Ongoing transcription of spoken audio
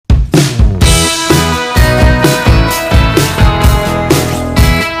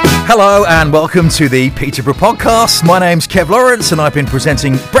Hello and welcome to the Peterborough podcast. My name's Kev Lawrence and I've been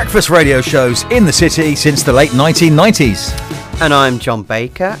presenting breakfast radio shows in the city since the late 1990s. And I'm John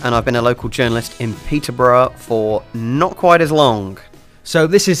Baker and I've been a local journalist in Peterborough for not quite as long. So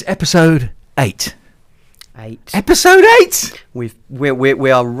this is episode 8. 8. Episode 8! We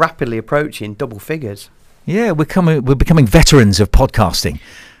are rapidly approaching double figures. Yeah, we're becoming veterans of podcasting.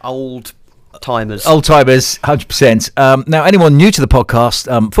 Old timers, 100%. Now, anyone new to the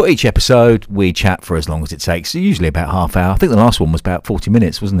podcast, for each episode, we chat for as long as it takes, usually about half hour. I think the last one was about 40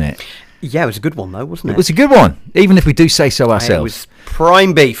 minutes, wasn't it? Yeah, it was a good one, though, wasn't it? It was a good one, even if we do say so ourselves. It was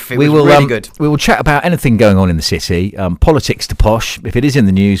prime beef. It was really good. We will chat about anything going on in the city, politics to posh. If it is in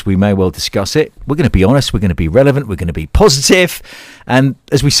the news, we may well discuss it. We're going to be honest, we're going to be relevant, we're going to be positive. And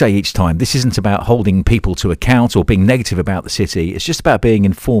as we say each time, this isn't about holding people to account or being negative about the city. It's just about being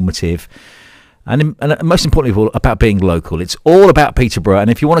informative. And most importantly of all, about being local. It's all about Peterborough.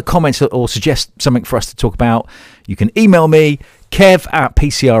 And if you want to comment or suggest something for us to talk about, you can email me,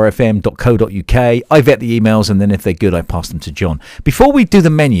 kev@pcrfm.co.uk. I vet the emails, and then if they're good, I pass them to John. Before we do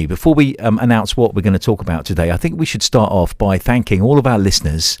the menu, before we announce what we're going to talk about today, I think we should start off by thanking all of our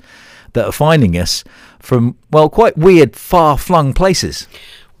listeners that are finding us from, well, quite weird, far-flung places.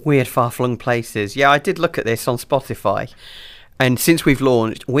 Weird, far-flung places. Yeah, I did look at this on Spotify. And since we've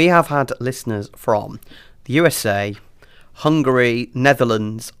launched, we have had listeners from the USA, Hungary,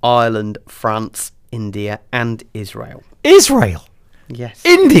 Netherlands, Ireland, France, India, and Israel. Israel? Yes.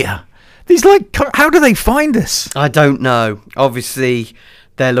 India? How do they find us? I don't know. Obviously,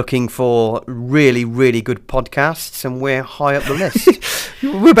 they're looking for really, really good podcasts, and we're high up the list.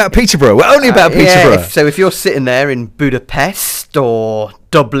 We're about Peterborough. We're only about Peterborough. Yeah, so if you're sitting there in Budapest or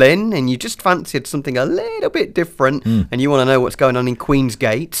Dublin and you just fancied something a little bit different and you want to know what's going on in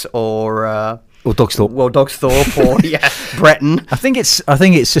Queensgate or Dogsthorpe. Well, Dogsthorpe or Breton. I think it's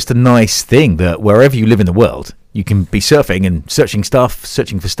just a nice thing that wherever you live in the world, you can be surfing and searching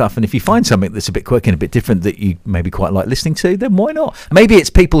for stuff, and if you find something that's a bit quirky and a bit different that you maybe quite like listening to, then why not? Maybe it's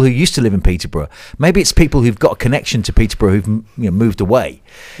people who used to live in Peterborough. Maybe it's people who've got a connection to Peterborough who've moved away.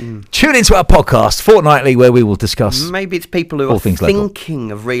 Tune into our podcast fortnightly where we will discuss. Maybe it's people who are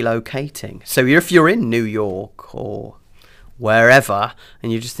thinking of relocating. So if you're in New York or wherever,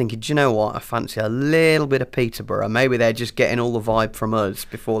 and you're just thinking, do you know what, I fancy a little bit of Peterborough. Maybe they're just getting all the vibe from us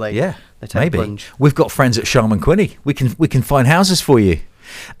before they take a plunge. We've got friends at Sharman Quinney. We can find houses for you.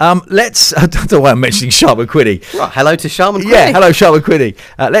 I don't know why I'm mentioning Sharman Quinney. Right, hello to Sharman Quinney. Yeah, hello Sharman Quinney.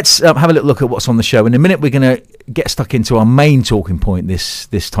 Let's have a little look at what's on the show. In a minute, we're going to get stuck into our main talking point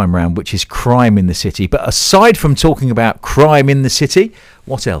this time around, which is crime in the city. But aside from talking about crime in the city,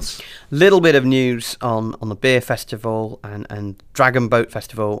 what else? Little bit of news on the beer festival and Dragon Boat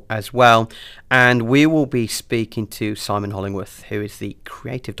Festival as well. And we will be speaking to Simon Hollingworth, who is the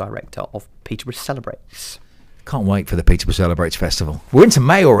creative director of Peterborough Celebrates. Can't wait for the Peterborough Celebrates Festival. We're into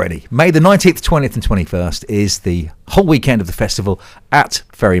May already. May the 19th, 20th and 21st is the whole weekend of the festival at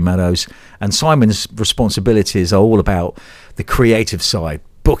Ferry Meadows. And Simon's responsibilities are all about the creative side,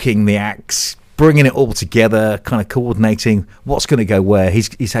 booking the acts, bringing it all together, kind of coordinating what's going to go where.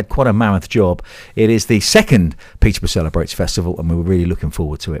 He's had quite a mammoth job. It is the second Peterborough Celebrates Festival, and we're really looking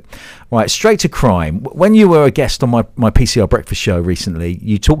forward to it. Right, straight to crime. When you were a guest on my PCR breakfast show recently,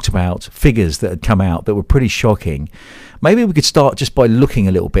 you talked about figures that had come out that were pretty shocking. Maybe we could start just by looking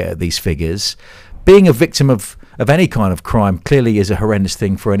a little bit at these figures. Being a victim of any kind of crime clearly is a horrendous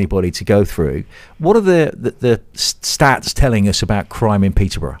thing for anybody to go through. What are the stats telling us about crime in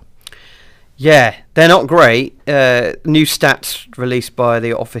Peterborough? Yeah, they're not great. New stats released by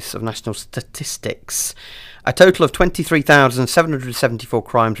the Office of National Statistics. A total of 23,774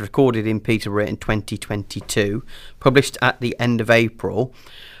 crimes recorded in Peterborough in 2022, published at the end of April.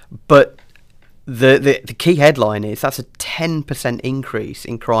 But the key headline is that's a 10% increase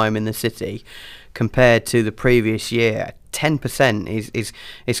in crime in the city compared to the previous year. 10%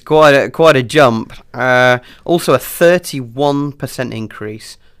 is quite a jump. Also a 31%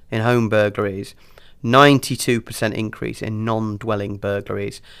 increase in home burglaries, 92% increase in non-dwelling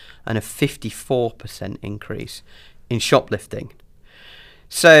burglaries, and a 54% increase in shoplifting.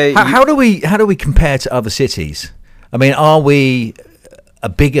 So how do we compare to other cities? I mean, are we a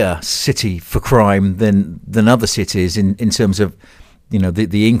bigger city for crime than other cities in terms of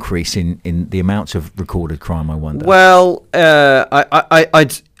the increase in the amount of recorded crime? I wonder. Well,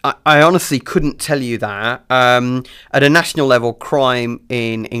 I honestly couldn't tell you that. At a national level, crime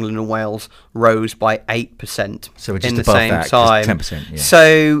in England and Wales rose by 8%. So just in the above same that, time. 10%. Yeah.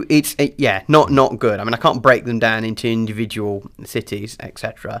 So it's not good. I mean, I can't break them down into individual cities,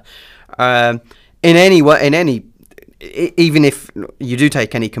 etc. In any even if you do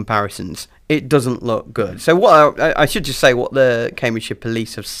take any comparisons, it doesn't look good. So what I should just say what the Cambridgeshire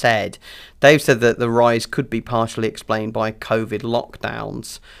Police have said. They've said that the rise could be partially explained by COVID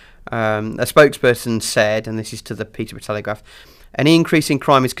lockdowns. A spokesperson said, and this is to the Peterborough Telegraph, any increase in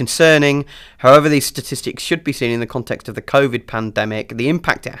crime is concerning. However, these statistics should be seen in the context of the COVID pandemic, the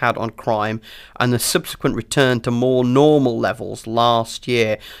impact it had on crime, and the subsequent return to more normal levels last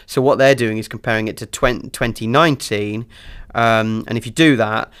year. So what they're doing is comparing it to 2019, and if you do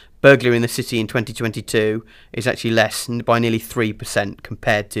that, burglary in the city in 2022 is actually less by nearly 3%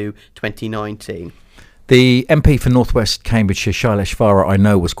 compared to 2019. The MP for North West Cambridgeshire, Shailesh Farah, I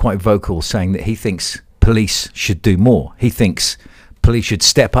know, was quite vocal, saying that he thinks police should do more. He thinks police should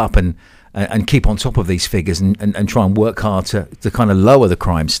step up and keep on top of these figures and try and work hard to kind of lower the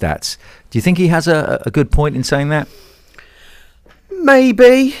crime stats. Do you think he has a good point in saying that?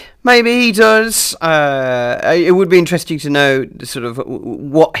 Maybe he does. It would be interesting to know sort of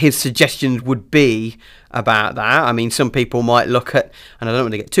what his suggestions would be about that. I mean, some people might look at, and I don't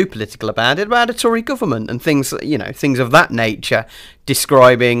want to get too political about it, about a Tory government and things, things of that nature,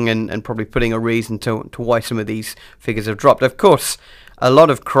 describing and probably putting a reason to why some of these figures have dropped. Of course, a lot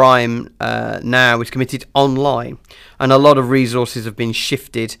of crime now is committed online, and a lot of resources have been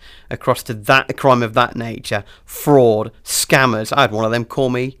shifted across to that crime of that nature, fraud, scammers. I had one of them call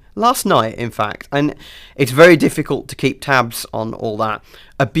me last night, in fact, and it's very difficult to keep tabs on all that.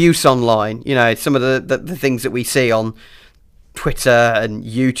 Abuse online, some of the things that we see on Twitter and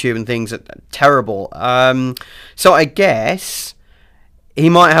YouTube and things are terrible. So I guess he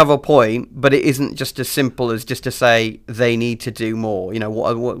might have a point, but it isn't just as simple as just to say they need to do more.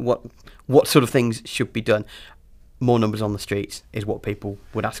 What sort of things should be done? More numbers on the streets is what people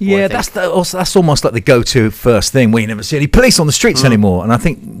would ask for. Yeah, that's almost like the go-to first thing. We never see any police on the streets anymore. And I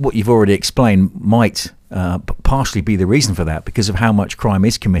think what you've already explained might partially be the reason for that, because of how much crime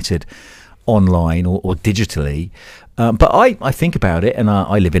is committed online or digitally. But I think about it, and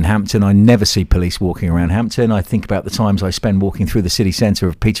I live in Hampton. I never see police walking around Hampton. I think about the times I spend walking through the city centre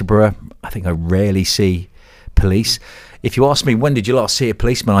of Peterborough. I think I rarely see police. If you ask me, when did you last see a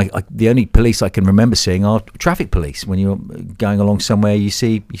policeman? The only police I can remember seeing are traffic police. When you're going along somewhere, you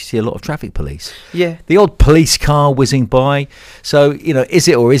see a lot of traffic police. Yeah. The odd police car whizzing by. So, is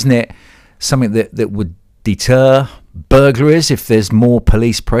it or isn't it something that would deter burglaries if there's more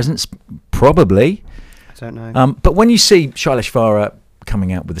police presence? Probably. I don't know. But when you see Shailesh Farah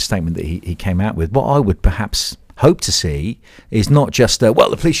coming out with the statement that he came out with, what I would perhaps hope to see is not just, the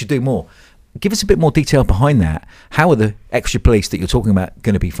police should do more. Give us a bit more detail behind that. How are the extra police that you're talking about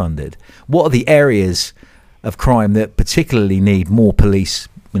going to be funded? What are the areas of crime that particularly need more police,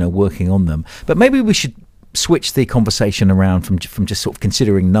 working on them? But maybe we should switch the conversation around from just sort of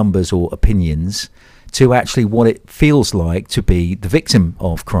considering numbers or opinions to actually what it feels like to be the victim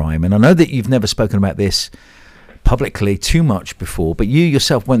of crime. And I know that you've never spoken about this publicly too much before, but you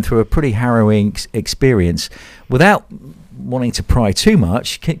yourself went through a pretty harrowing experience. Without wanting to pry too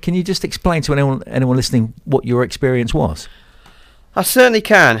much, can you just explain to anyone listening what your experience was? I certainly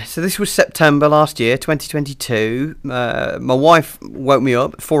can. So this was September last year, 2022. My wife woke me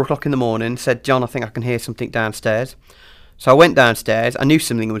up at 4 o'clock in the morning, said, "John, I think I can hear something downstairs." So I went downstairs. I knew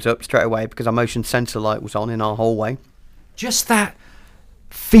something was up straight away because our motion sensor light was on in our hallway. Just that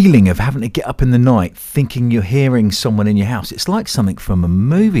feeling of having to get up in the night thinking you're hearing someone in your house, it's like something from a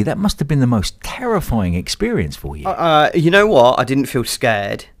movie. That must have been the most terrifying experience for you. You know what? I didn't feel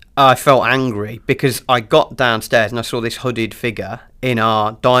scared. I felt angry because I got downstairs and I saw this hooded figure in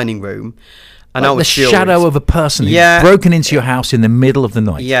our dining room, and like I was the furious. shadow of a person who's broken into your house in the middle of the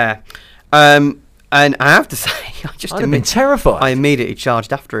night. Yeah, and I have to say, I'd have been terrified. I immediately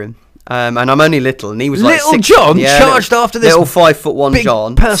charged after him. And I'm only little, and he was little like John charged after this little 5'1"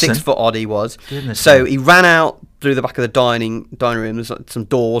 John, person. 6 foot odd he was. Goodness so me. he ran out through the back of the dining room. There's some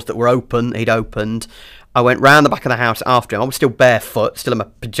doors that were open. He'd opened. I went round the back of the house after him. I was still barefoot, still in my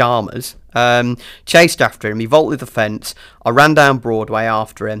pyjamas. Chased after him. He vaulted the fence. I ran down Broadway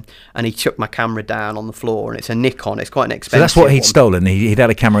after him, and he chucked my camera down on the floor. And it's a Nikon. It's quite an expensive. So that's what he'd one. stolen. He'd had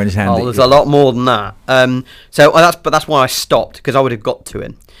a camera in his hand. Oh, there's a lot more than that. That's why I stopped, because I would have got to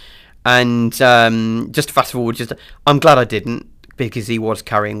him. And just fast forward, I'm glad I didn't, because he was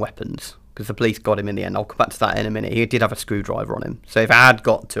carrying weapons, because the police got him in the end. I'll come back to that in a minute. He did have a screwdriver on him, so if I had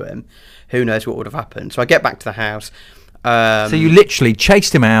got to him, who knows what would have happened. So I get back to the house. So you literally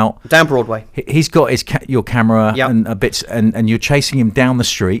chased him out down Broadway. He's got your camera Yep. and a bit, and you're chasing him down the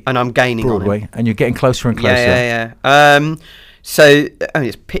street, And I'm gaining Broadway, on him. and you're getting closer and closer. Yeah. So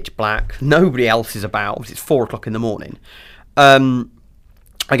it's pitch black. Nobody else is about. It's 4 o'clock in the morning.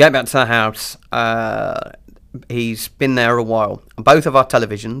 I get back to the house. he's been there a while. Both of our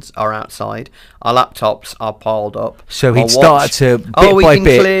televisions are outside. Our laptops are piled up. So he'd started to bit by been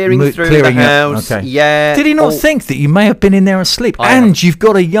bit clearing through the house. Okay. Yeah. Did he not think that you may have been in there asleep? And you've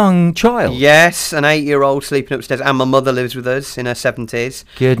got a young child. Yes, an 8-year-old sleeping upstairs, and my mother lives with us in her 70s.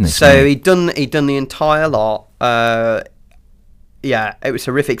 Goodness. So he'd done the entire lot. Yeah, it was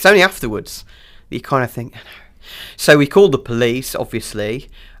horrific. It's only afterwards that you kind of think. So we called the police, obviously.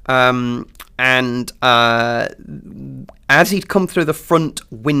 And as he'd come through the front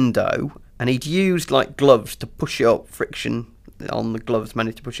window, and he'd used like gloves to push it up, friction on the gloves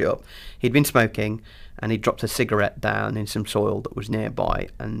managed to push it up. He'd been smoking, and he dropped a cigarette down in some soil that was nearby,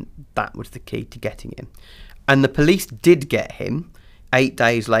 and that was the key to getting him. And the police did get him 8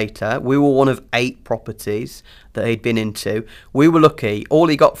 days later. We were one of 8 properties that he'd been into. We were lucky. All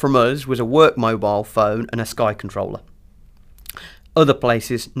he got from us was a work mobile phone and a Sky controller. Other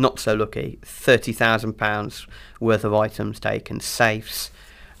places, not so lucky. £30,000 worth of items taken, safes.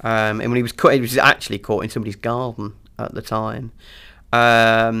 And when he was actually caught in somebody's garden at the time.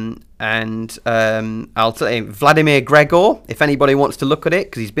 I'll tell you, Vladimir Gregor, if anybody wants to look at it,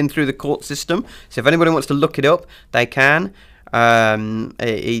 because he's been through the court system. So if anybody wants to look it up, they can.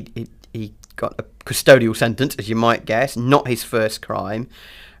 He got a custodial sentence, as you might guess, not his first crime.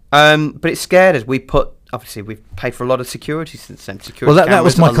 But it scared us. Obviously, we've paid for a lot of security since then. Well, that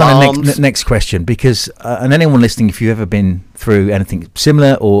was my kind of next question, because, and anyone listening, if you've ever been through anything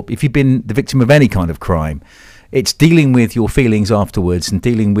similar, or if you've been the victim of any kind of crime, it's dealing with your feelings afterwards and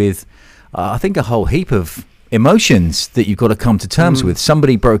dealing with, I think, a whole heap of emotions that you've got to come to terms with.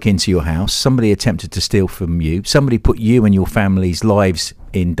 Somebody broke into your house, somebody attempted to steal from you, somebody put you and your family's lives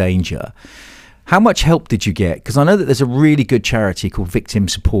in danger. How much help did you get? Because I know that there's a really good charity called Victim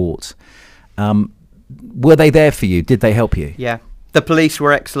Support. Were they there for you? Did they help you? Yeah. The police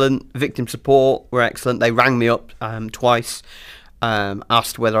were excellent. Victim Support were excellent. They rang me up twice,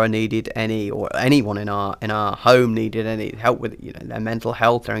 asked whether I needed any, or anyone in our home needed any help with their mental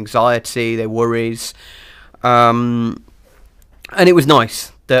health, their anxiety, their worries. And it was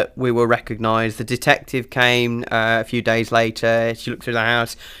nice that we were recognised. The detective came a few days later. She looked through the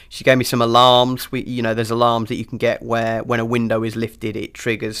house. She gave me some alarms. There's alarms that you can get where when a window is lifted, it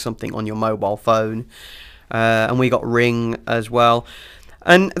triggers something on your mobile phone. And we got Ring as well.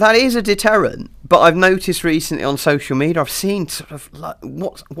 And that is a deterrent. But I've noticed recently on social media, I've seen sort of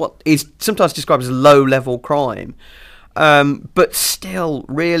what is sometimes described as low-level crime. But still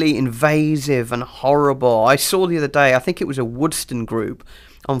really invasive and horrible. I saw the other day, I think it was a Woodston group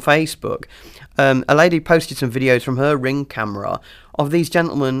on Facebook, a lady posted some videos from her Ring camera of these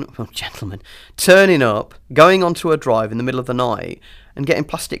gentlemen turning up, going onto a drive in the middle of the night and getting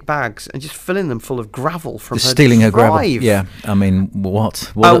plastic bags and just filling them full of gravel from her stealing drive. her gravel. Yeah, I mean,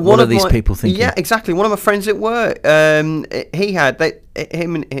 what are these people thinking? Yeah, exactly. One of my friends at work, him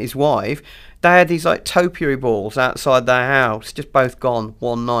and his wife, they had these like topiary balls outside their house, just both gone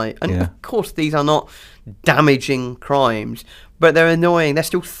one night. And of course, these are not damaging crimes, but they're annoying. They're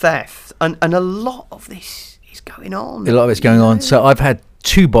still theft, and a lot of this is going on. A lot of it's going on. So I've had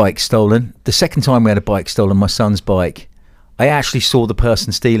 2 bikes stolen. The second time we had a bike stolen, my son's bike, I actually saw the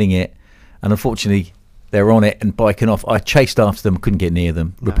person stealing it, and unfortunately, they're on it and biking off. I chased after them, couldn't get near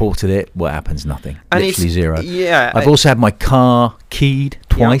them, reported it. What happens? Nothing. And literally zero. Yeah. I've also had my car keyed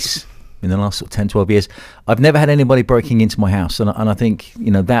twice. In the last 10, 12 years. I've never had anybody breaking into my house, and I think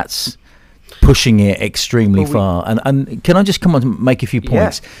that's pushing it extremely far. And can I just come on and make a few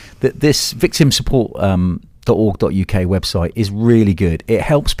points? That this victimsupport.org.uk website is really good. It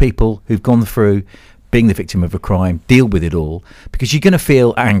helps people who've gone through being the victim of a crime deal with it all, because you're going to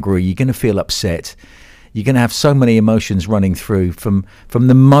feel angry, you're going to feel upset, you're going to have so many emotions running through from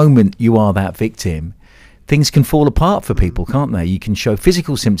the moment you are that victim. Things can fall apart for people, can't they? You can show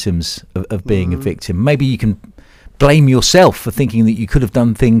physical symptoms of being a victim. Maybe you can blame yourself for thinking that you could have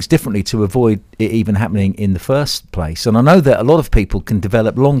done things differently to avoid it even happening in the first place. And I know that a lot of people can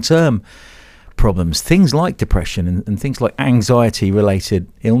develop long-term problems, things like depression and things like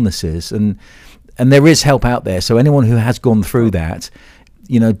anxiety-related illnesses. And there is help out there. So anyone who has gone through that,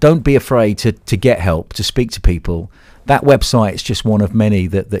 don't be afraid to get help, to speak to people. That website is just one of many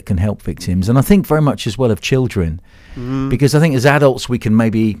that can help victims, and I think very much as well of children, because I think as adults we can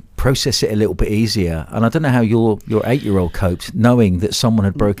maybe process it a little bit easier. And I don't know how your 8-year-old coped knowing that someone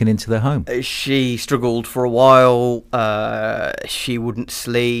had broken into their home. She struggled for a while. She wouldn't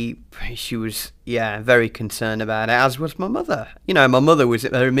sleep. She was very concerned about it, as was my mother. My mother was,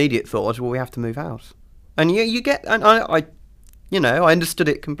 her immediate thought was, well, we have to move house. And you get, and I understood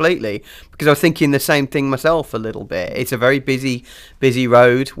it completely because I was thinking the same thing myself a little bit. It's a very busy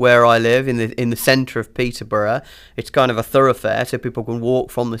road where I live in the centre of Peterborough. It's kind of a thoroughfare, so people can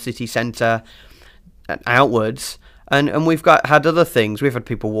walk from the city centre outwards. And we've had other things. We've had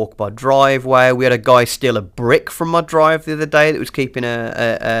people walk my driveway. We had a guy steal a brick from my drive the other day that was keeping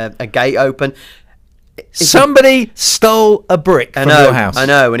a gate open. Somebody stole a brick from your house. I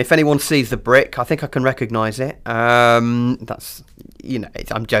know, and if anyone sees the brick, I think I can recognise it. That's,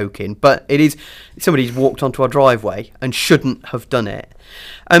 I'm joking, but it is somebody's walked onto our driveway and shouldn't have done it.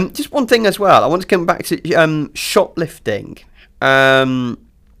 Just one thing as well. I want to come back to shoplifting.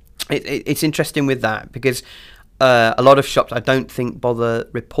 It's interesting with that because a lot of shops, I don't think, bother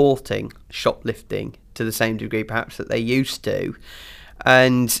reporting shoplifting to the same degree perhaps that they used to.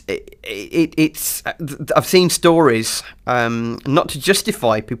 And it's I've seen stories, not to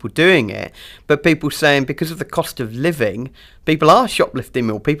justify people doing it, but people saying because of the cost of living, people are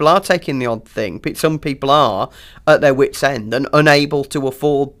shoplifting or people are taking the odd thing. Some people are at their wits' end and unable to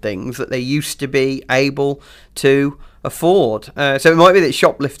afford things that they used to be able to afford. So it might be that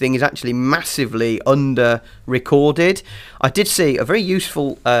shoplifting is actually massively under-recorded. I did see a very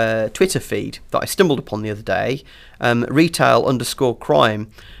useful Twitter feed that I stumbled upon the other day, retail_crime,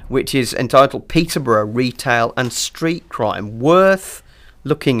 which is entitled Peterborough Retail and Street Crime. Worth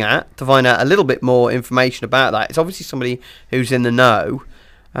looking at to find out a little bit more information about that. It's obviously somebody who's in the know.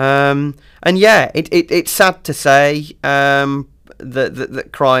 And yeah, it's sad to say that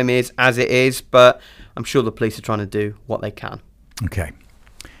crime is as it is, but I'm sure the police are trying to do what they can. Okay.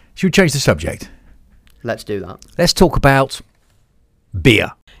 Should we change the subject? Let's do that. Let's talk about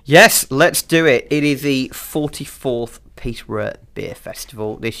beer. Yes, let's do it. It is the 44th Peterborough Beer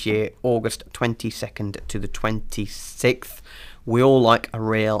Festival this year, August 22nd to the 26th. We all like a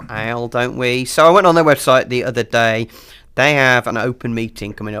real ale, don't we? So I went on their website the other day. They have an open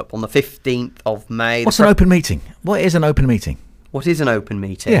meeting coming up on the 15th of May. What's an open meeting? What is an open meeting? What is an open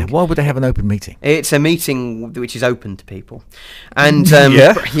meeting? Yeah, why would they have an open meeting? It's a meeting which is open to people, and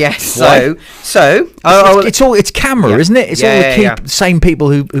yes. So it's camera, isn't it? It's all the same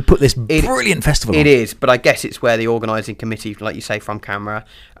people who put this brilliant festival on. It is, but I guess it's where the organising committee, like you say, from camera,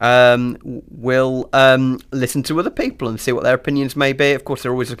 will listen to other people and see what their opinions may be. Of course,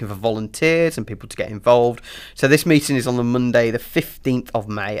 they're always looking for volunteers and people to get involved. So this meeting is on the Monday, the 15th of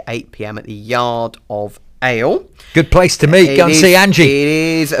May, 8 p.m. at the Yard of Ale. Good place to meet. Go and see Angie. It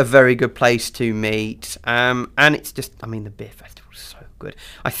is a very good place to meet. And it's just, the beer festival is so good.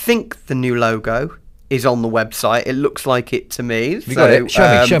 I think the new logo is on the website. It looks like it to me. You got it?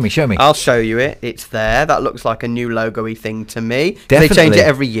 Show me. I'll show you it. It's there. That looks like a new logo-y thing to me. Definitely. They change it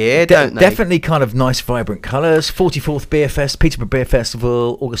every year, don't they? Definitely kind of nice, vibrant colours. 44th Beer Fest, Peterborough Beer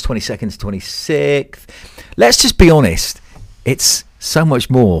Festival, August 22nd to 26th. Let's just be honest. It's so much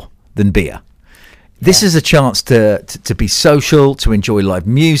more than beer. This is a chance to be social, to enjoy live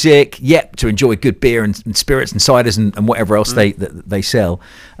music, to enjoy good beer and spirits and ciders and whatever else they sell.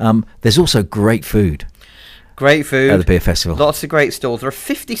 There's also great food. Great food. At the beer festival. Lots of great stalls. There are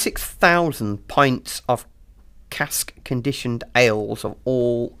 56,000 pints of cask-conditioned ales of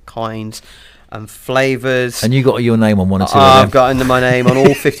all kinds and flavours. And you got your name on one or two I've got my name on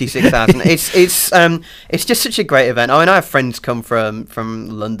all 56,000. It's just such a great event. I have friends come from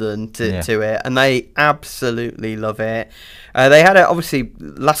London to it, and they absolutely love it. They had it, obviously,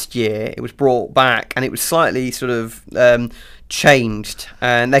 last year. It was brought back, and it was slightly sort of changed,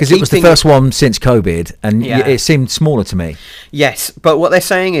 and because it was the first one since COVID, and it seemed smaller to me. Yes, but what they're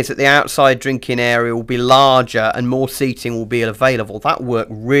saying is that the outside drinking area will be larger and more seating will be available. That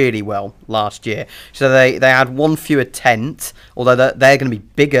worked really well last year. So they had one fewer tent, although they're going to be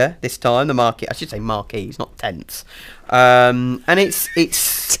bigger this time. The marquee, I should say marquees, not tents. And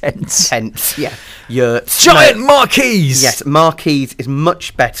it's tents, yeah, yurts, giant marquees. Yes, marquees is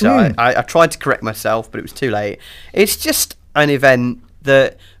much better. I tried to correct myself, but it was too late. It's just an event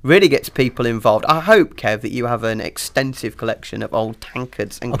that really gets people involved. I hope, Kev, that you have an extensive collection of old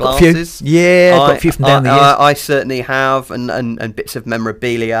tankards and glasses. I've got a few from down the years. I certainly have, and bits of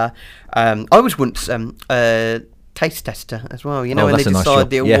memorabilia. I was once taste tester as well, when they decide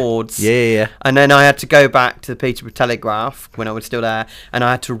the awards. Yeah. And then I had to go back to the Peterborough Telegraph when I was still there, and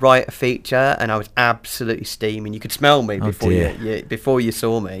I had to write a feature, and I was absolutely steaming. You could smell me before you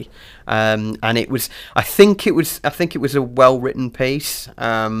saw me. And I think it was a well written piece.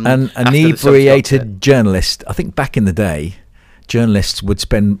 An inebriated journalist. I think back in the day, journalists would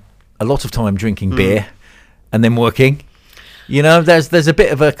spend a lot of time drinking beer and then working. Yeah. There's a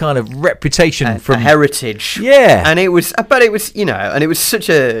bit of a kind of reputation from a heritage. Yeah. And it was, and it was such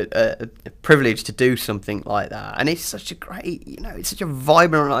a privilege to do something like that. And it's such a great, it's such a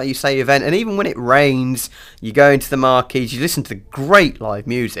vibrant, like you say, event. And even when it rains, you go into the marquees, you listen to the great live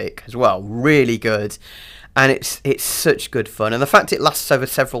music as well, really good. And it's such good fun, and the fact it lasts over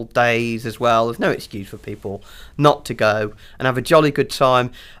several days as well, there's no excuse for people not to go and have a jolly good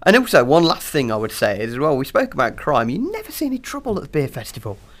time. And also, one last thing I would say is, as well, we spoke about crime. You never see any trouble at the beer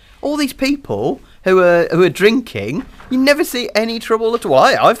festival. All these people who are drinking, you never see any trouble at all.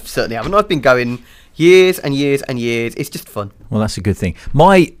 I've certainly haven't. I've been going years and years and years. It's just fun. Well, that's a good thing.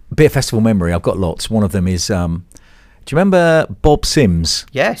 My beer festival memory, I've got lots. One of them is, do you remember Bob Sims?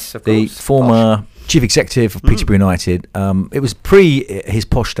 Yes, of the course. Former chief executive of Peterborough United. It was pre his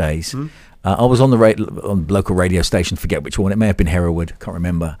posh days. I was on the local radio station, forget which one. It may have been Hereward, can't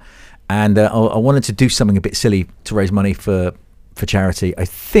remember. And I wanted to do something a bit silly to raise money for charity. I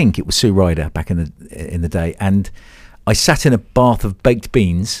think it was Sue Ryder back in the day. And I sat in a bath of baked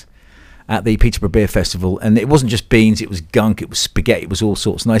beans at the Peterborough Beer Festival, and it wasn't just beans, it was gunk, it was spaghetti, it was all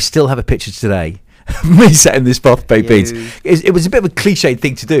sorts. And I still have a picture today me sat in this bath of baked beans. It was a bit of a cliched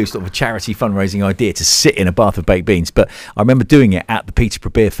thing to do, sort of a charity fundraising idea, to sit in a bath of baked beans. But I remember doing it at the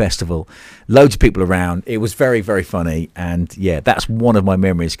Peterborough Beer Festival. Loads of people around. It was very, very funny. And yeah, that's one of my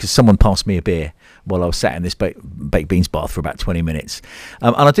memories, because someone passed me a beer while I was sat in this baked beans bath for about 20 minutes.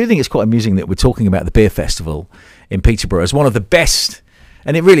 And I do think it's quite amusing that we're talking about the beer festival in Peterborough as one of the best,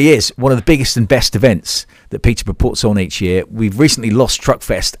 and it really is one of the biggest and best events that Peterborough puts on each year. We've recently lost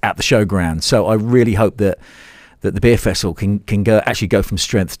Truckfest at the showground, so I really hope that the beer festival can go from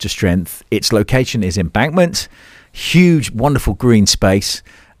strength to strength. Its location is Embankment, huge, wonderful green space,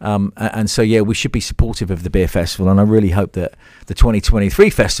 and so yeah, we should be supportive of the beer festival, and I really hope that the 2023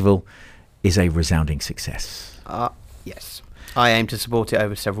 festival is a resounding success. Yes, I aim to support it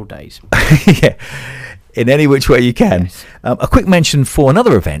over several days. Yeah. In any which way you can. Yes. A quick mention for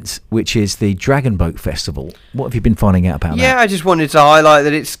another event, which is the Dragon Boat Festival. What have you been finding out about that? Yeah, I just wanted to highlight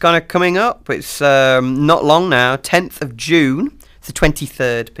that it's kind of coming up. It's not long now, 10th of June. It's the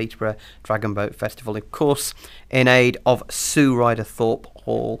 23rd Peterborough Dragon Boat Festival, of course, in aid of Sue Ryder Thorpe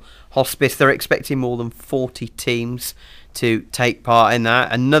Hall Hospice. They're expecting more than 40 teams to take part in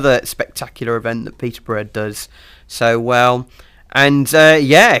that. Another spectacular event that Peterborough does so well. And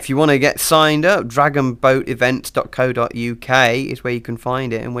if you want to get signed up, dragonboatevents.co.uk is where you can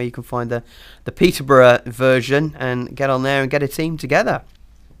find it, and where you can find the Peterborough version and get on there and get a team together.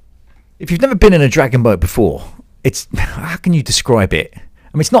 If you've never been in a dragon boat before, how can you describe it? I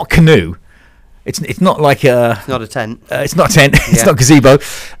mean, it's not canoe. It's not like It's not a tent. It's not a tent. It's not gazebo.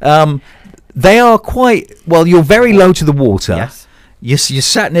 They are quite, well, you're very low to the water. Yes. You're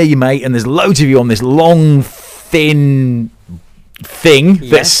sat near your mate, and there's loads of you on this long, thin thing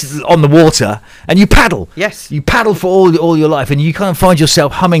that's on the water, and you paddle. Yes. You paddle for all your life, and you kind of find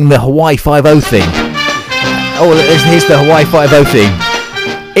yourself humming the Hawaii 5-0 thing. Here's the Hawaii 5-0 thing.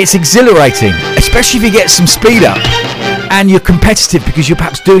 It's exhilarating, especially if you get some speed up and you're competitive because you're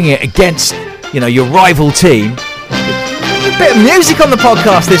perhaps doing it against, your rival team. A bit of music on the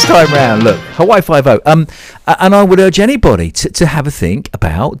podcast this time round. Look, Hawaii 5-0. And I would urge anybody to have a think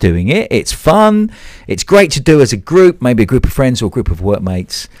about doing it. It's fun. It's great to do as a group, maybe a group of friends or a group of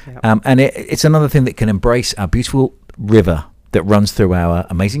workmates. Yep. And it's another thing that can embrace our beautiful river that runs through our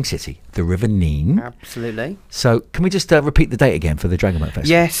amazing city, the River Nene. Absolutely. So can we just repeat the date again for the Dragon Boat Festival?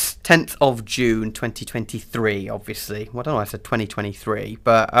 Yes, 10th of June 2023, obviously. Well, I don't know, I said 2023,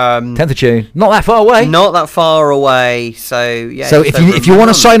 but 10th of June, not that far away. Not that far away. So yeah. So if you want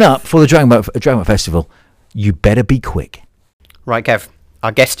to sign up for the Dragon Boat Festival, you better be quick. Right, Kev,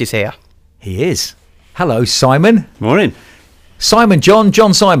 our guest is here. He is. Hello, Simon. Morning. Simon, John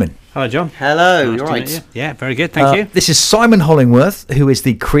Simon. Hello, John. Hello, Nice you're to right. meet you. Yeah, very good, thank you. This is Simon Hollingworth, who is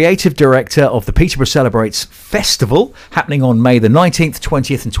the creative director of the Peterborough Celebrates Festival, happening on May the 19th,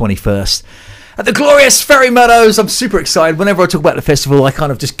 20th and 21st at the glorious Ferry Meadows. I'm super excited. Whenever I talk about the festival, I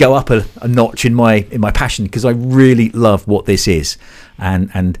kind of just go up a notch in my passion, because I really love what this is.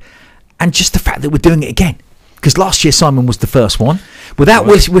 And just the fact that we're doing it again. Because last year Simon was the first one. Without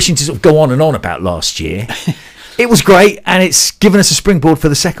wishing to sort of go on and on about last year, it was great, and it's given us a springboard for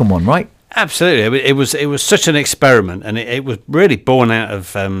the second one, right? Absolutely. It was such an experiment, and it was really born out of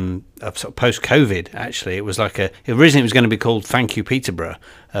sort of post-COVID, actually. It was originally it was going to be called Thank You Peterborough,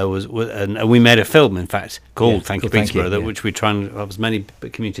 and we made a film, in fact, called Thank You Peterborough, which we try and have as many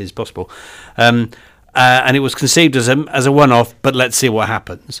communities as possible. And it was conceived as a one-off, but let's see what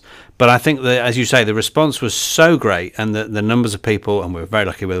happens. But I think that, as you say, the response was so great, and the numbers of people, and we were very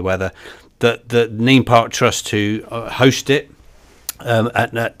lucky with the weather, that the Nene Park Trust, to host it,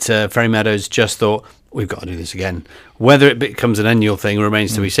 at Ferry Meadows just thought, we've got to do this again. Whether it becomes an annual thing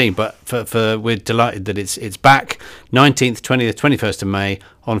remains to be seen. But we're delighted that it's back 19th, 20th, 21st of May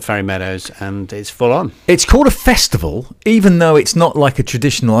on Ferry Meadows, and it's full on. It's called a festival, even though it's not like a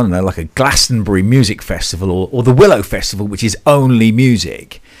traditional, I don't know, like a Glastonbury music festival or the Willow Festival, which is only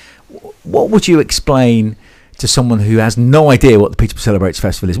music. What would you explain to someone who has no idea what the Peterborough Celebrates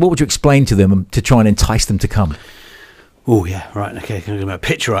Festival is? What would you explain to them to try and entice them to come? Oh, yeah, right. Okay, I'm going to get my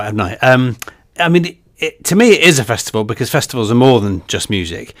picture right, haven't I? I mean, to me, it is a festival because festivals are more than just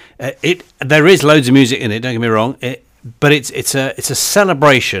music. There is loads of music in it. Don't get me wrong, but it's a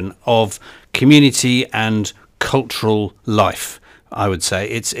celebration of community and cultural life. I would say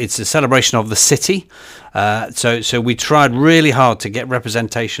it's a celebration of the city. So we tried really hard to get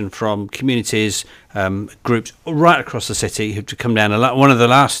representation from communities, groups right across the city who to come down. One of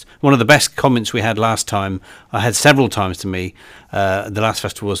the best comments we had last time, I had several times to me, the last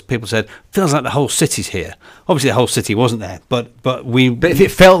festival, was people said, feels like the whole city's here. Obviously the whole city wasn't there, but if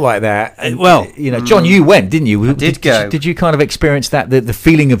it felt like that, John, you went, didn't you? I did go. Did you kind of experience that, the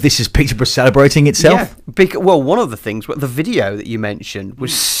feeling of this is Peterborough celebrating itself? Yeah, well, one of the things, the video that you mentioned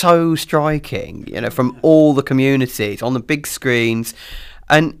was so striking, from all the communities on the big screens,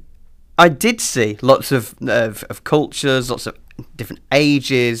 and I did see lots of cultures, lots of different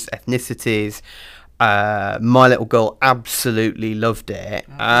ages, ethnicities. My little girl absolutely loved it.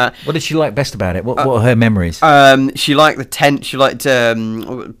 What did she like best about it? What are her memories? She liked the tent. She liked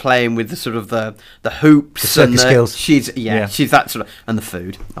playing with the sort of the hoops, the circus skills. She's that sort of, and the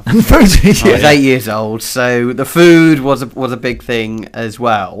food. And the food. I was 8 years old, so the food was a big thing as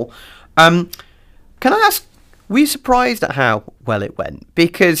well. Can I ask, were you surprised at how well it went?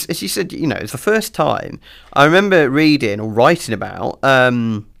 Because, as you said, it's the first time. I remember reading or writing about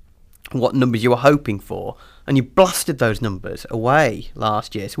what numbers you were hoping for, and you blasted those numbers away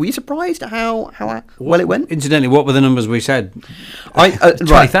last year. So were you surprised at how well it went? Incidentally, what were the numbers we said?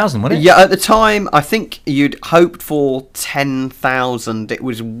 20,000, wasn't it? Yeah, at the time, I think you'd hoped for 10,000. It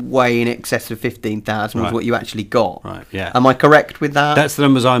was way in excess of 15,000 was what you actually got. Right, yeah. Am I correct with that? That's the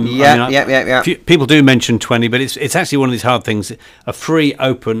numbers Yeah. People do mention 20, but it's actually one of these hard things. A free,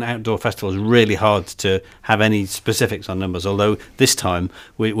 open, outdoor festival is really hard to have any specifics on numbers, although this time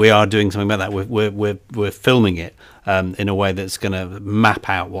we are doing something about that. We're filming it in a way that's going to map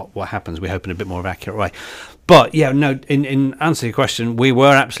out what happens. We hope in a bit more of an accurate way. But yeah, no. In answer to your question, we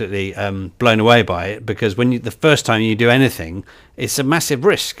were absolutely blown away by it, because the first time you do anything, it's a massive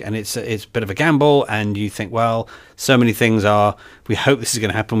risk and it's a bit of a gamble, and you think, well, so many things are. We hope this is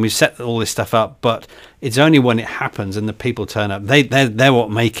going to happen. We've set all this stuff up, but it's only when it happens and the people turn up. They're what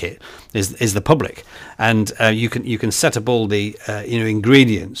make it is the public, and you can set up all the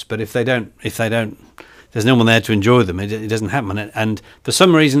ingredients, but if they don't. There's no one there to enjoy them. It doesn't happen, and for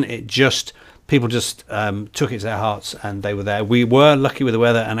some reason, people just took it to their hearts, and they were there. We were lucky with the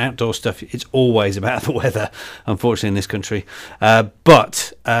weather and outdoor stuff. It's always about the weather, unfortunately, in this country.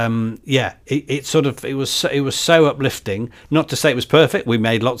 But it was so uplifting. Not to say it was perfect. We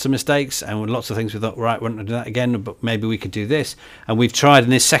made lots of mistakes and lots of things we thought, right, we're not going to do that again, but maybe we could do this. And we've tried in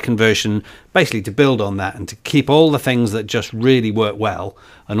this second version basically to build on that and to keep all the things that just really work well,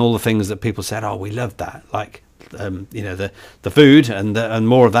 and all the things that people said, oh, we loved that, like the food and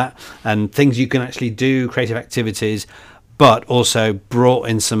more of that, and things you can actually do, creative activities, but also brought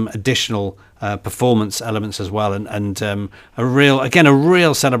in some additional performance elements as well, and a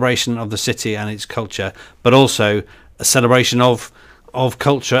real celebration of the city and its culture, but also a celebration of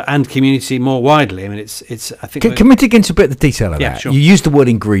culture and community more widely. I mean, it's. I think. Can we dig into a bit of the detail of that? Sure. You used the word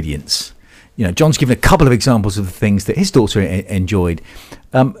ingredients. John's given a couple of examples of the things that his daughter enjoyed.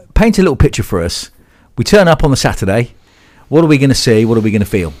 Paint a little picture for us. We turn up on the Saturday. What are we going to see? What are we going to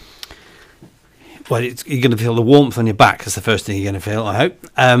feel? Well, you're going to feel the warmth on your back. That's the first thing you're going to feel, I hope.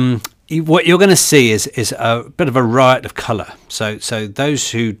 What you're going to see is a bit of a riot of colour. So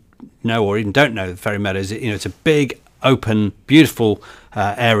those who know or even don't know the Ferry Meadows, it's a big, open, beautiful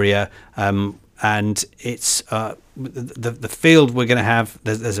area, and it's the field we're going to have.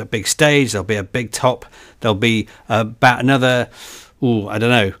 There's a big stage. There'll be a big top. There'll be about another,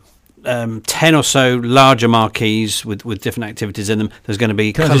 10 or so larger marquees with different activities in them. There's going to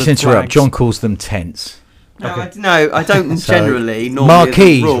be. Can I just interrupt? Flags. John calls them tents. No, I don't generally.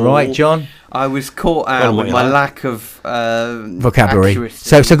 Marquees, right, John? I was caught out with my lack of vocabulary.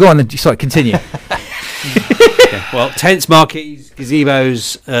 Accuracy. So go on and continue. Okay. Well, tents, marquees,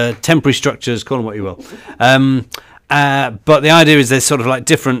 gazebos, temporary structures, call them what you will. But the idea is there's sort of like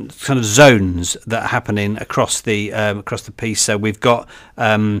different kind of zones that are happening across the piece. So we've got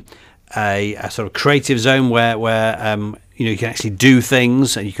a sort of creative zone where you can actually do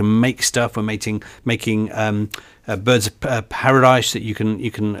things, and you can make stuff. We're making birds of paradise that you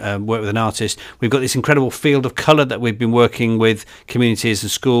can work with an artist. We've got this incredible field of colour that we've been working with communities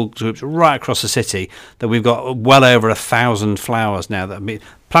and school groups right across the city, that we've got well over 1,000 flowers now that have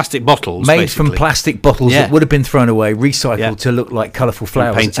plastic bottles made basically from plastic bottles that would have been thrown away, recycled to look like colourful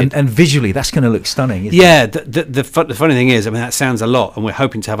flowers, and visually that's going to look stunning, isn't it? The funny thing is, I mean, that sounds a lot, and we're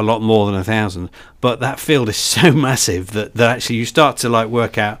hoping to have a lot more than 1,000, but that field is so massive that actually you start to like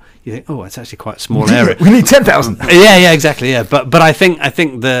work out, you think, oh, it's actually quite a small area. We need 10,000. Yeah, exactly. Yeah, but I think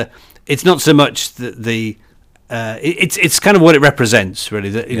it's not so much the it's kind of what it represents, really.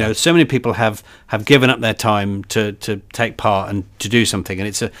 That know, so many people have given up their time to take part and to do something, and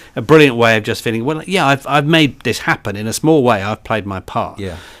it's a brilliant way of just feeling, well, yeah, I've made this happen in a small way. I've played my part.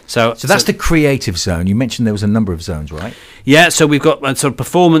 Yeah. So that's the creative zone. You mentioned there was a number of zones, right? Yeah. So we've got a sort of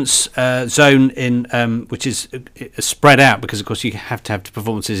performance zone in which is spread out, because of course you have to have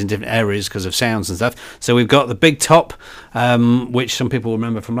performances in different areas because of sounds and stuff. So we've got the big top, which some people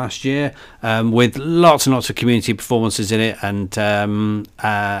remember from last year, with lots and lots of community performances in it, and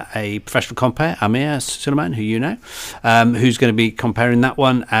a professional compere, Amir Suleiman, who you know, who's going to be comparing that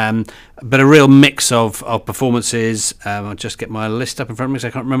one. But a real mix of performances. I'll just get my list up in front of me because I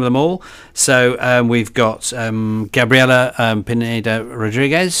can't remember them all. So we've got Gabriela Pineda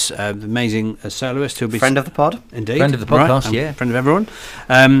Rodriguez, the amazing soloist, who'll be friend of the pod. Indeed, friend of the podcast, right, friend of everyone.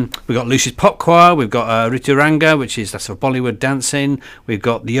 We've got Lucy's Pop Choir. We've got Rituranga, which is that sort of Bollywood dancing. We've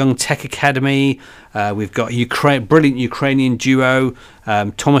got the Young Tech Academy. We've got brilliant Ukrainian duo,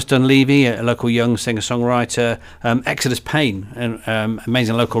 Thomas Dunleavy, a local young singer-songwriter, Exodus Payne, an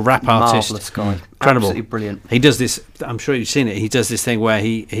amazing local rap artist. Marvellous guy. Incredible. Absolutely brilliant. He does this, I'm sure you've seen it, he does this thing where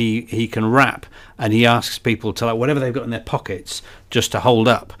he can rap, and he asks people to, like, whatever they've got in their pockets, just to hold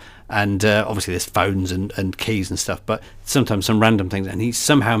up. And obviously there's phones and keys and stuff, but sometimes some random things, and he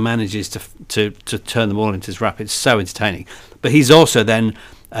somehow manages to turn them all into his rap. It's so entertaining. But he's also then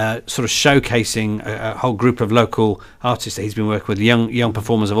sort of showcasing a whole group of local artists that he's been working with, young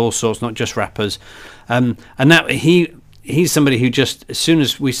performers of all sorts, not just rappers. And that he's somebody who just, as soon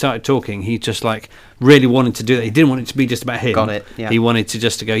as we started talking, he just like really wanted to do that. He didn't want it to be just about him. Got it. Yeah. He wanted to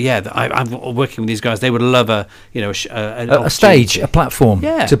just to go, I'm working with these guys. They would love a stage, a platform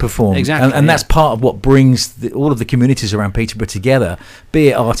to perform. Exactly. And that's part of what brings all of the communities around Peterborough together, be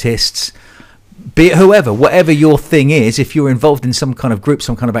it artists, be it whoever, whatever your thing is. If you're involved in some kind of group,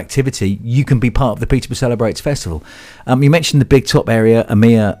 some kind of activity, you can be part of the Peterborough Celebrates Festival. You mentioned the big top area,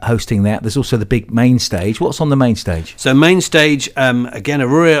 Amir hosting that. There's also the big main stage. What's on the main stage? So main stage, again, a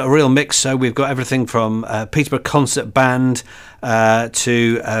real mix. So we've got everything from Peterborough Concert Band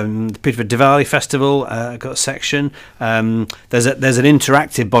to the Peterborough Diwali Festival. Got a section. There's an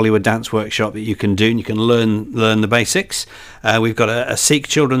interactive Bollywood dance workshop that you can do, and you can learn the basics. We've got a Sikh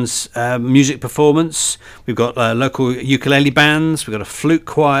children's music performance. We've got local ukulele bands. We've got a flute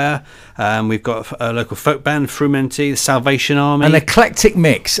choir. We've got a local folk band, Frumenti, the Salvation Army. An eclectic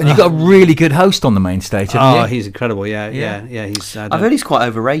mix. And you've got a really good host on the main stage, haven't you? He's incredible. Yeah. He's. I've heard he's quite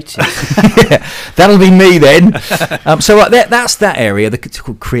overrated. Yeah, that'll be me then. So that's that area, the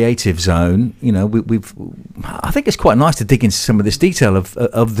creative zone. You know, I think it's quite nice to dig into some of this detail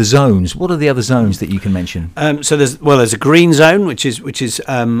of the zones. What are the other zones that you can mention? So there's a green zone, which is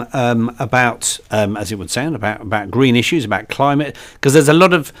about, as it would sound, about green issues, about climate, because there's a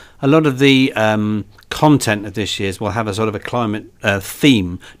lot of the content of this year's will have a sort of a climate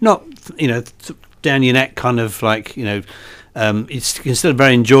theme, not down your neck kind of like it's still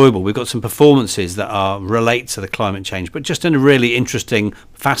very enjoyable. We've got some performances that relate to the climate change, but just in a really interesting,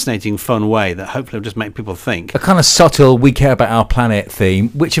 fascinating, fun way that hopefully will just make people think. A kind of subtle, we care about our planet theme,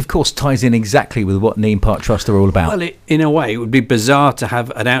 which of course ties in exactly with what Neame Park Trust are all about. Well, in a way, it would be bizarre to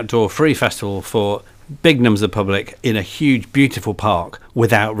have an outdoor free festival for big numbers of the public in a huge, beautiful park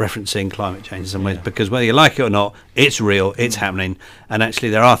without referencing climate change in some ways, because whether you like it or not, it's real, it's happening, and actually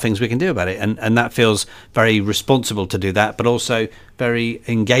there are things we can do about it, and that feels very responsible to do that, but also very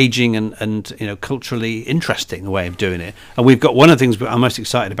engaging and culturally interesting way of doing it. And we've got one of the things I'm most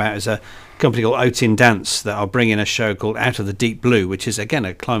excited about is a company called Otin Dance that are bringing a show called Out of the Deep Blue, which is again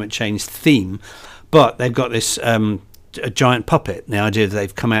a climate change theme, but they've got this a giant puppet. The idea that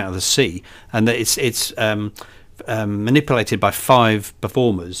they've come out of the sea, and that it's manipulated by 5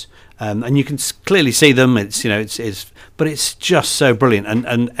 performers, and you can clearly see them. But it's just so brilliant.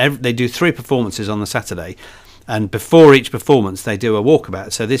 And they do 3 performances on the Saturday, And before each performance, they do a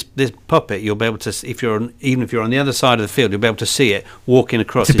walkabout. So this puppet, you'll be able to, even if you're on the other side of the field, you'll be able to see it walking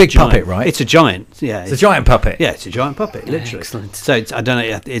across. It's a big puppet, right? It's a giant. Yeah, it's a giant puppet. Yeah, it's a giant puppet, literally. Excellent. So I don't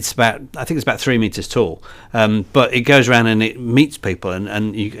know. I think it's about 3 meters tall. But it goes around and it meets people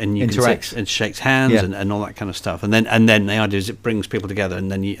and you interacts can and shakes hands and all that kind of stuff. And then the idea is it brings people together and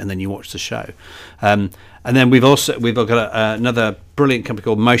then you watch the show. And then we've got another brilliant company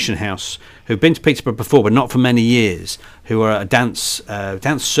called Motion House, who've been to Peterborough before, but not for many years. Who are a dance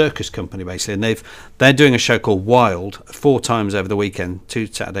circus company basically, and they're doing a show called Wild 4 times over the weekend, 2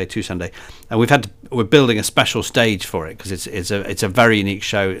 Saturday, 2 Sunday, and we're building a special stage for it because it's a very unique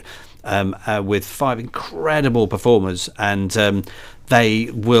show with 5 incredible performers, and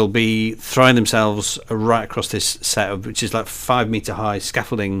they will be throwing themselves right across this set of, which is like 5 meter high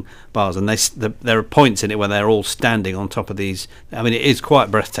scaffolding bars, and there are points in it where they're all standing on top of these. I mean, it is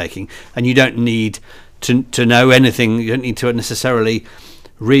quite breathtaking, and you don't need to know anything. You don't need to necessarily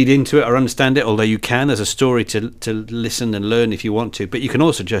read into it or understand it, although you can as a story to listen and learn if you want to, but you can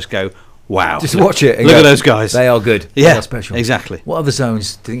also just go, wow, just watch it and look go, at those guys, they are good, yeah, they are special. Exactly. What other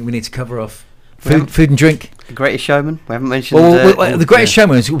zones do you think we need to cover off? Food and drink. The Greatest Showman. We haven't mentioned. The Greatest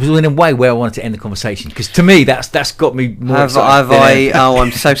Showman was in a way where I wanted to end the conversation, because to me that's got me more excited. Oh,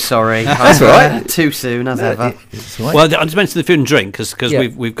 I'm so sorry. That's all right. Too soon, as ever. Right. Well, I just mentioned the food and drink because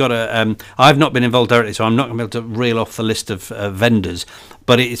we've got a. I've not been involved directly, so I'm not going to be able to reel off the list of vendors,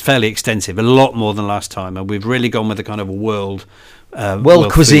 but it's fairly extensive, a lot more than last time, and we've really gone with a kind of a world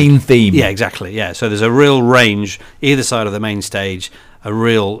cuisine food theme. Yeah, exactly. Yeah, so there's a real range either side of the main stage, a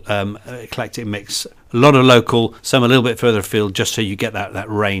real eclectic mix. A lot of local, some a little bit further afield, just so you get that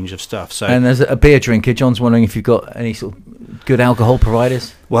range of stuff. So, and as a beer drinker, John's wondering if you've got any sort of good alcohol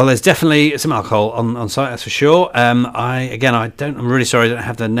providers. Well, there's definitely some alcohol on site, that's for sure. I'm really sorry I don't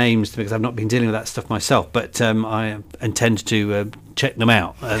have the names because I've not been dealing with that stuff myself, but I intend to check them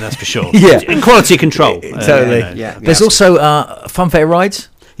out. That's for sure. Yeah, quality control. Totally. Yeah. There's also funfair rides.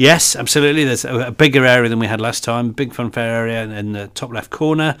 Yes, absolutely. There's a bigger area than we had last time. Big funfair area in the top left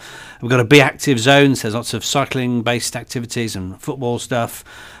corner. We've got a Be Active zone. So there's lots of cycling-based activities and football stuff.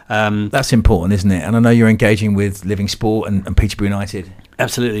 That's important, isn't it? And I know you're engaging with Living Sport and Peterborough United.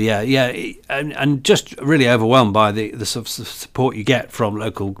 Absolutely, yeah, and just really overwhelmed by the sort of support you get from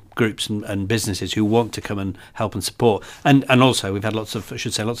local groups and businesses who want to come and help and support, and also we've had lots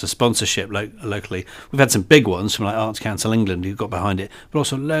of sponsorship locally. We've had some big ones from like Arts Council England who got behind it, but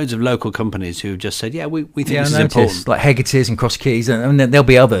also loads of local companies who just said, we think this is important, like Hegarty's and Cross Keys, and then there'll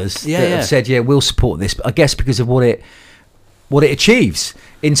be others that have said, we'll support this. But I guess because of what it achieves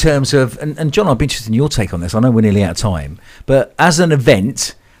in terms of, and John, I'd be interested in your take on this. I know we're nearly out of time, but as an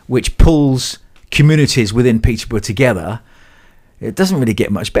event which pulls communities within Peterborough together, it doesn't really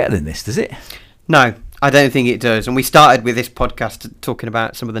get much better than this, does it? No, I don't think it does. And we started with this podcast talking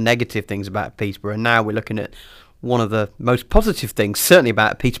about some of the negative things about Peterborough, and now we're looking at one of the most positive things, certainly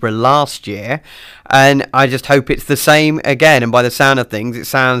about Peterborough last year, and I just hope it's the same again. And by the sound of things, it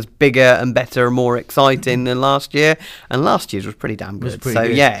sounds bigger and better and more exciting than last year. And last year's was pretty damn good.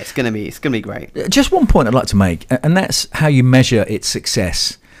 Good. Yeah, it's gonna be great. Just one point I'd like to make, and that's how you measure its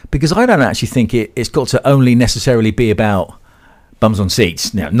success, because I don't actually think it's got to only necessarily be about bums on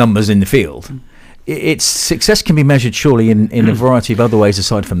seats, numbers in the field. Its success can be measured surely in a variety of other ways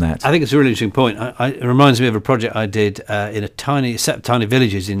aside from that. I think it's a really interesting point. It reminds me of a project I did in a set of tiny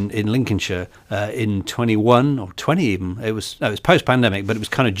villages in Lincolnshire in 21 or 20 even. It was post-pandemic, but it was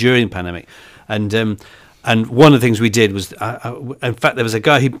kind of during the pandemic. And one of the thing we did was, in fact, there was a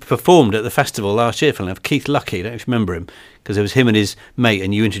guy who performed at the festival last year, Keith Lucky. I don't know if you remember him, because it was him and his mate,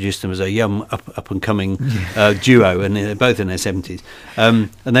 and you introduced them as a young up-and-coming duo, and they're both in their 70s.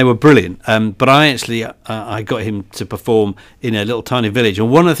 And they were brilliant. But I got him to perform in a little tiny village. And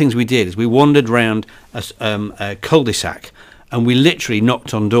one of the things we did is we wandered around a cul-de-sac, and we literally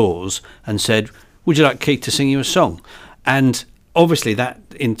knocked on doors and said, would you like Keith to sing you a song? And obviously that,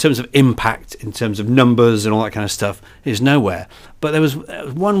 in terms of impact, in terms of numbers and all that kind of stuff, is nowhere. But there was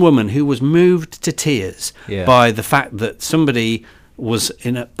one woman who was moved to tears by the fact that somebody was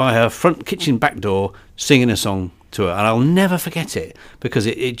by her front kitchen back door singing a song to her, and I'll never forget it, because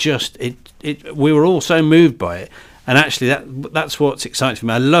we were all so moved by it. And actually, that's what's exciting for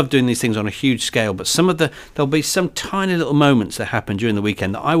me. I love doing these things on a huge scale, but there'll be some tiny little moments that happen during the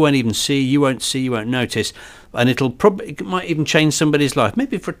weekend that I won't even see, you won't notice, and it might even change somebody's life,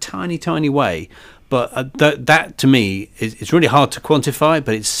 maybe for a tiny, tiny way. But that to me it's really hard to quantify,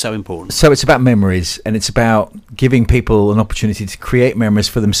 but it's so important. So it's about memories, and it's about giving people an opportunity to create memories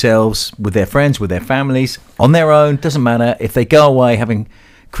for themselves, with their friends, with their families, on their own. Doesn't matter if they go away having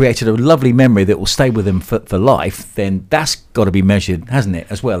created a lovely memory that will stay with them for life, then that's got to be measured, hasn't it,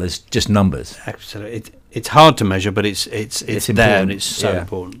 as well as just numbers. Absolutely. It's hard to measure, but it's there, and it's so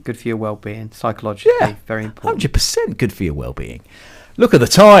important. Good for your well-being, psychologically, very important. 100% good for your well-being. Look at the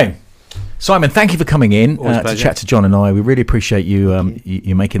time. Simon, thank you for coming in to chat to John and I. We really appreciate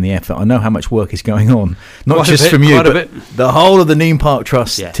you making the effort. I know how much work is going on, not just from you, but the whole of the Neame Park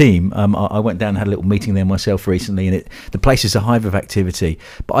Trust team. I went down and had a little meeting there myself recently, and the place is a hive of activity.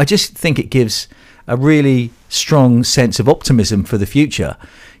 But I just think it gives a really strong sense of optimism for the future.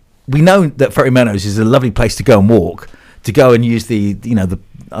 We know that Ferry Meadows is a lovely place to go and walk, to go and use the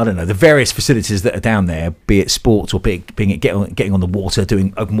various facilities that are down there, be it sports or being getting on the water,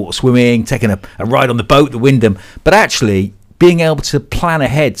 doing open water swimming, taking a ride on the boat, the Wyndham, but actually being able to plan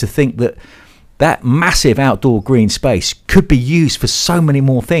ahead to think that massive outdoor green space could be used for so many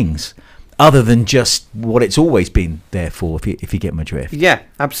more things other than just what it's always been there for, if you get my drift. Yeah,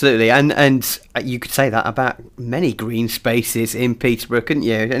 absolutely. And you could say that about many green spaces in Peterborough, couldn't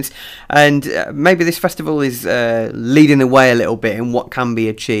you? And maybe this festival is leading the way a little bit in what can be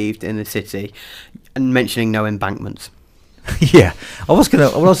achieved in the city, and mentioning no embankments. Yeah, I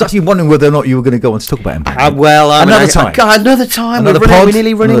was actually wondering whether or not you were going to go on to talk about embankment. Another time. We're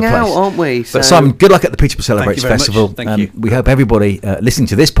nearly running out, aren't we? But Simon, good luck at the Peterborough Celebrates Festival. Thank you. We hope everybody listening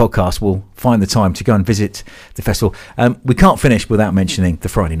to this podcast will find the time to go and visit the festival. We can't finish without mentioning the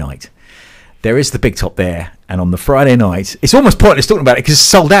Friday night. There is the Big Top there, and on the Friday night, it's almost pointless talking about it because it's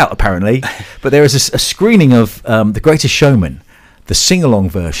sold out apparently. But there is a screening of The Greatest Showman, the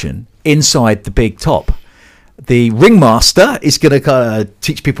sing-along version, inside the Big Top. The ringmaster is going to kind of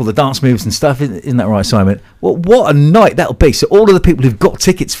teach people the dance moves and stuff. Isn't that right, Simon? Well, what a night that'll be. So all of the people who've got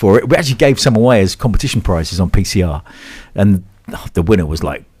tickets for it, we actually gave some away as competition prizes on PCR. And the winner was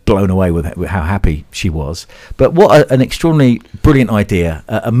like blown away with how happy she was. But what an extraordinarily brilliant idea.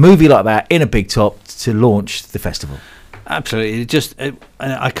 A movie like that in a Big Top to launch the festival. Absolutely.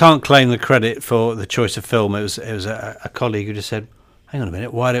 I can't claim the credit for the choice of film. It was a colleague who just said, hang on a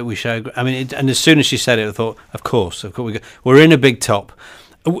minute, why don't we show... and as soon as she said it, I thought, of course we're in a Big Top.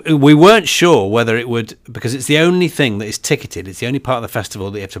 We weren't sure whether it would, because it's the only thing that is ticketed. It's the only part of the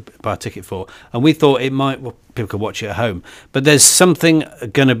festival that you have to buy a ticket for. And we thought it might... Well, people could watch it at home. But there's something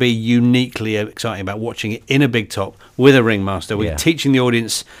going to be uniquely exciting about watching it in a Big Top with a ringmaster. We're teaching the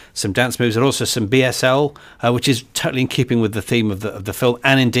audience some dance moves and also some BSL, which is totally in keeping with the theme of the film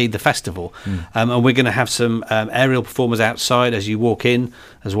and indeed the festival. And we're going to have some aerial performers outside as you walk in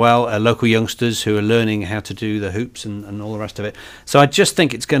as well, local youngsters who are learning how to do the hoops and all the rest of it. So I just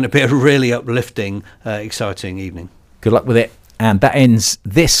think it's going to be a really uplifting, exciting evening. Good luck with it. And that ends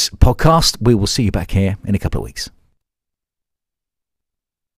this podcast. We will see you back here in a couple of weeks.